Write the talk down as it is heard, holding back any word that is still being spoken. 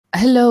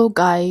Hello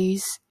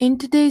guys, in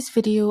today's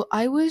video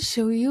I will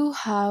show you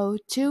how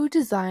to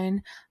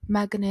design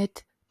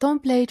magnet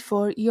template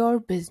for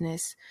your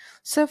business.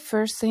 So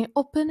first thing,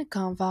 open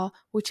Canva,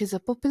 which is a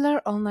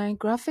popular online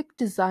graphic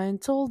design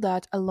tool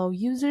that allows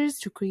users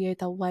to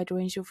create a wide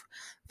range of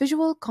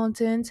visual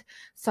content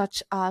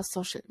such as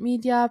social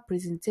media,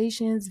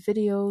 presentations,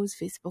 videos,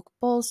 Facebook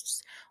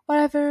posts,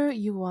 whatever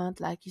you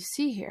want like you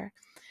see here.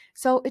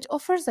 So it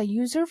offers a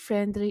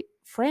user-friendly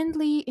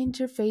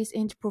interface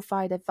and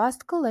provide a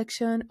vast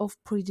collection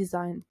of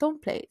pre-designed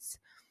templates.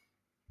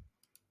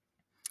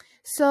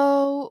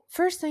 So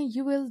first thing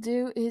you will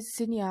do is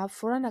sign up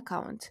for an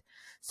account.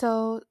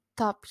 So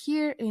tap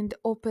here in the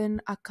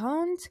open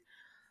account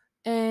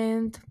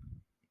and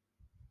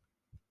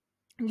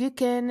you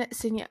can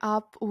sign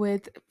up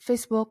with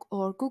Facebook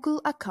or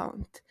Google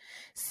account.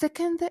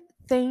 Second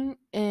thing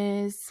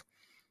is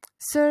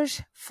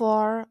search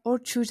for or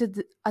choose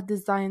a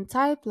design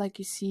type like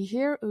you see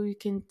here, or you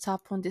can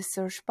tap on the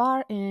search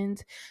bar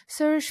and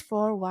search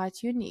for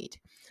what you need.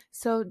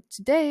 So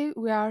today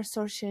we are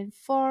searching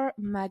for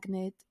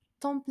magnet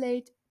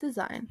template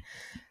design.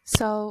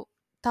 So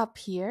tap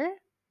here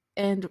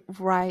and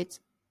write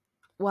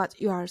what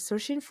you are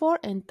searching for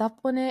and tap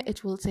on it.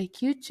 It will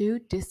take you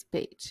to this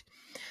page.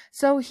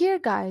 So here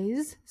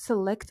guys,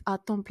 select a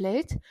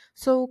template.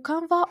 So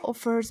Canva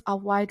offers a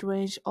wide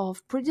range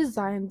of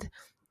pre-designed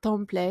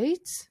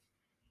template,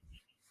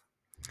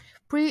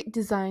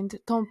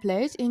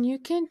 and you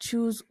can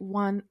choose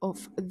one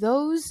of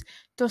those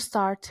to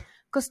start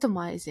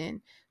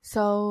customizing.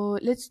 So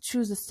let's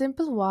choose a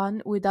simple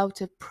one without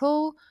a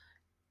pro,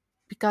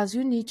 because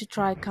you need to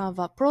try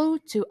Canva Pro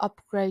to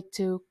upgrade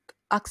to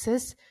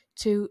access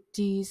to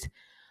these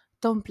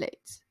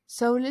templates.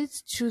 So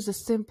let's choose a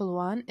simple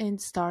one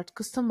and start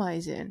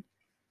customizing.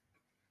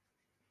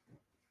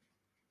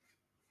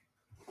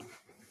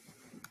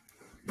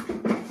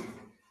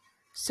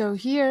 So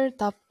here,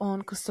 tap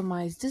on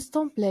customize this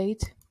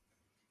template,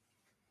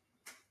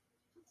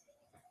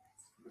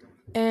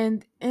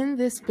 and in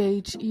this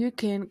page you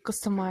can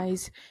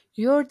customize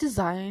your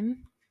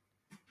design.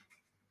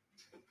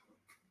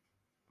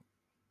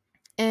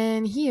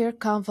 And here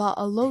Canva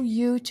allow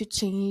you to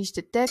change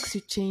the text, to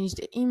change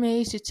the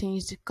image, to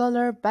change the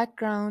color,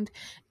 background,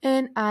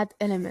 and add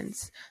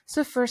elements.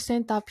 So first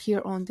thing, tap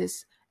here on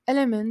this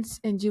elements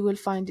and you will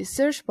find the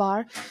search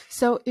bar.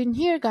 So in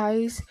here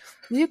guys,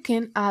 you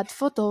can add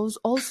photos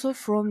also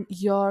from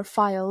your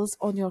files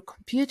on your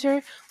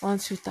computer.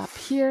 Once you tap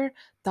here,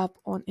 tap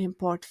on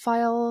import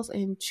files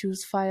and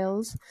choose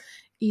files,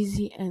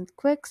 easy and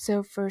quick.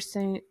 So first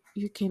thing,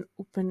 you can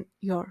open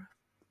your,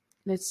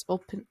 let's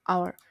open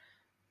our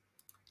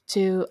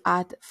to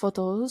add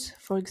photos,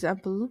 for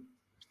example.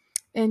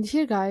 And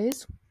here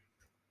guys,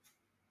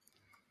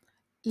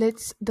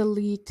 let's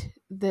delete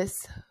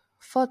this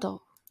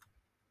photo.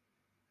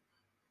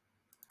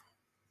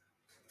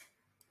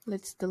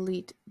 Let's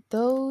delete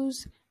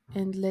those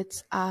and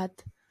let's add,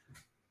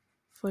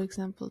 for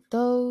example,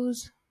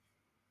 those.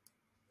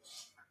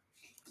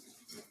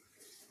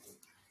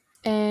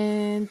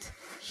 And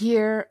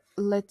here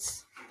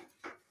let's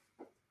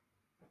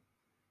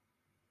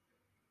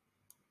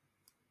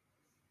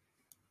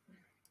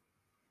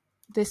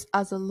this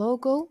as a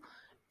logo,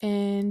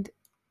 and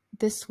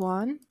this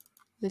one,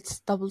 let's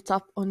double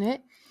tap on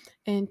it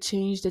and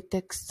change the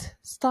text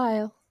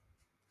style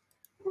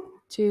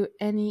to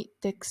any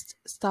text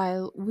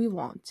style we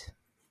want.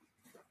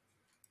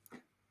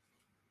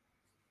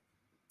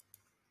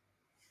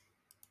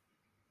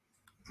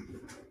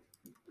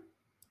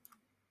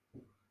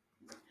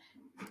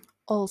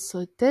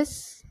 Also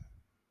this,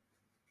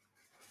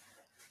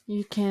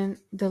 you can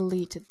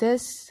delete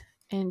this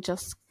and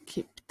just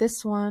keep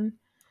this one,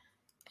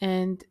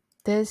 and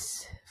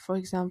this, for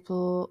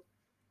example,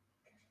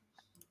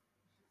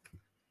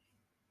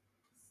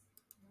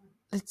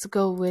 let's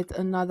go with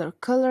another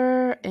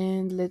color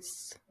and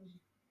let's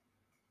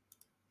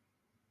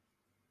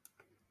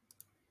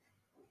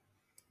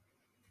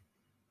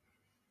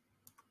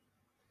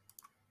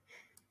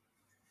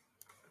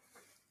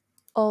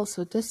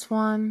also this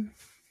one.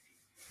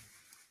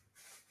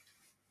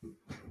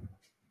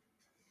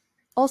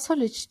 Also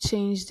let's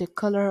change the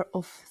color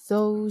of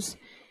those,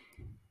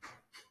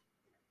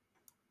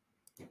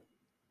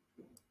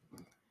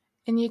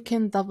 and you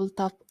can double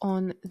tap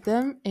on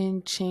them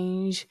and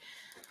change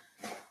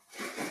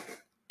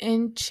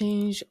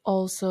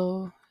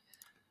also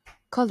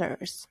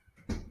colors.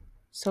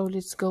 So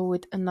let's go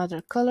with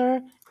another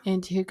color,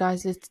 and here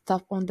guys, let's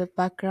tap on the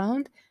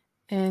background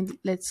and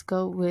let's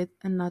go with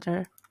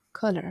another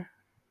color.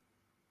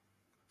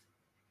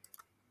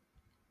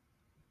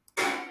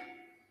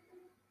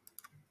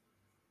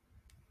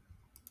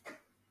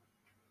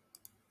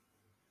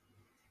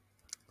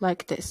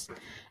 Like this.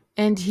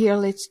 And here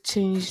let's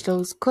change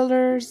those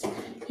colors.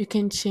 You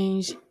can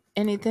change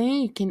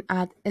anything, you can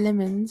add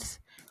elements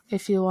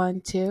if you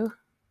want to,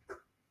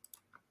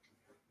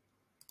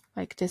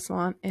 like this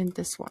one and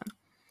this one.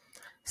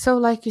 So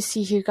like you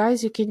see here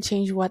guys, you can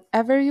change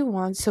whatever you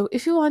want. So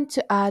if you want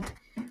to add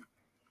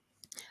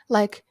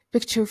like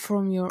picture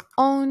from your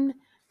own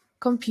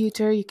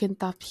computer, you can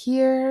tap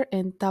here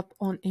and tap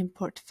on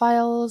import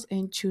files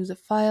and choose the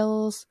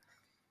files.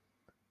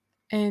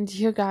 And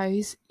here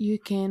guys, you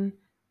can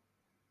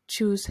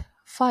choose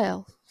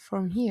file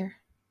from here.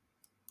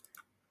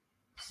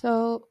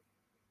 So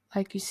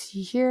like you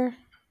see here,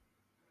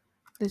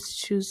 let's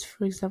choose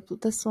for example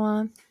this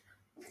one,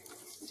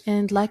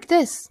 and like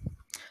this.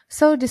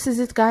 So this is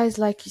it guys.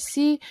 Like you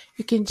see,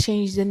 you can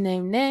change the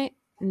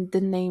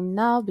name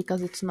now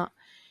because it's not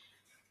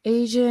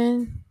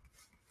Asian.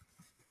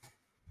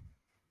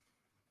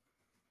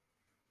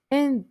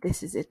 And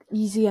this is it,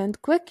 easy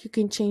and quick. You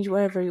can change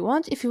wherever you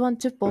want. If you want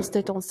to post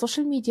it on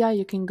social media,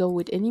 you can go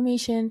with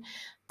animation,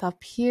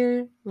 tap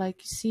here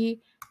like you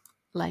see,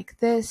 like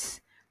this,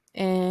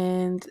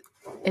 and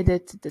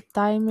edit the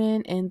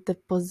timing and the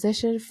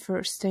position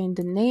for staying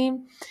the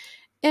name.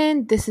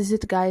 And this is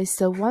it guys.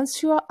 So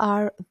once you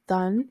are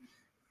done,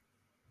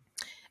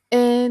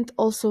 and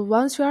also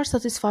once you are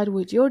satisfied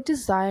with your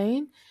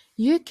design,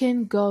 you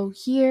can go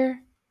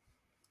here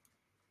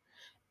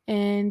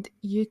and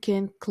you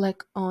can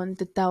click on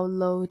the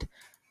download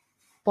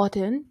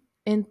button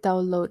and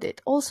download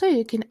it. Also,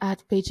 you can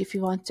add page if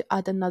you want to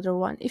add another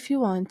one. If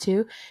you want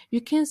to,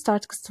 you can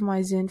start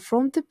customizing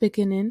from the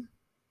beginning,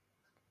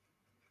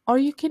 or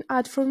you can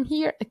add from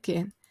here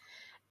again.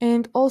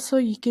 And also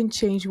you can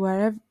change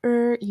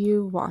wherever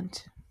you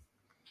want.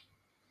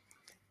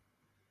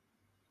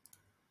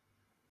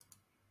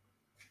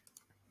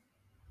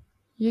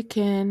 You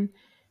can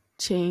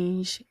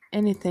change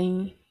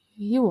anything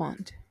you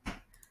want.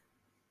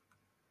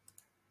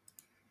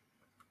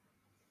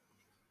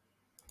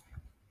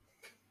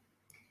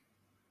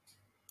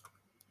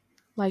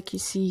 Like you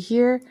see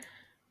here,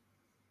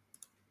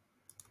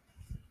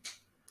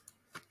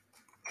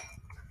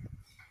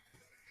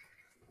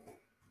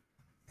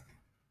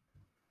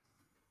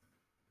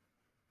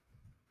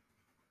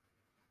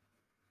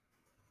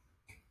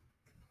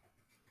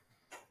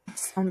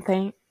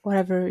 something,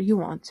 whatever you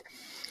want.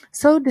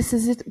 So this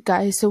is it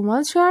guys. So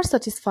once you are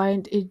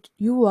satisfied, uh,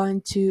 you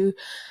want to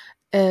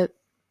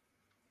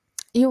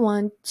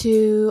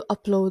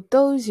upload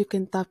those, you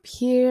can tap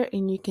here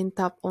and you can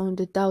tap on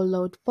the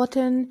download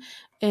button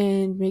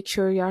and make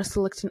sure you are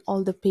selecting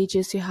all the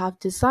pages you have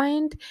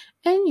designed,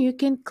 and you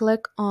can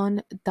click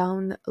on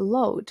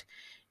download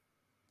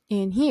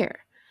in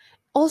here.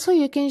 Also,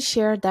 you can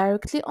share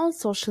directly on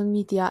social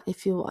media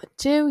if you want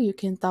to. You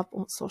can tap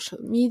on social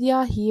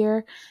media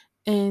here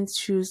and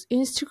choose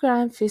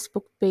Instagram,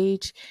 Facebook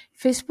page,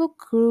 Facebook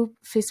group,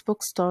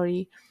 Facebook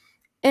story,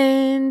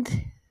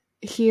 and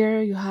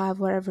here you have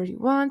whatever you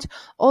want.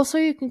 Also,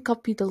 you can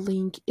copy the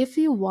link if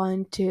you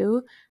want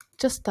to.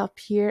 Just tap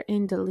here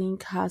and the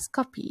link has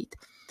copied.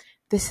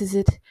 This is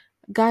it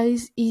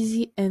guys,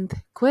 easy and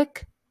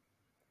quick.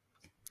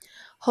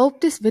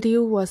 Hope this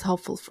video was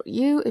helpful for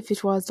you. If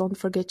it was, don't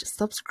forget to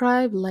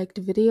subscribe, like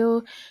the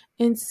video,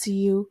 and see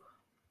you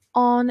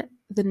on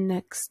the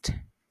next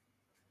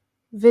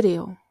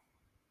video.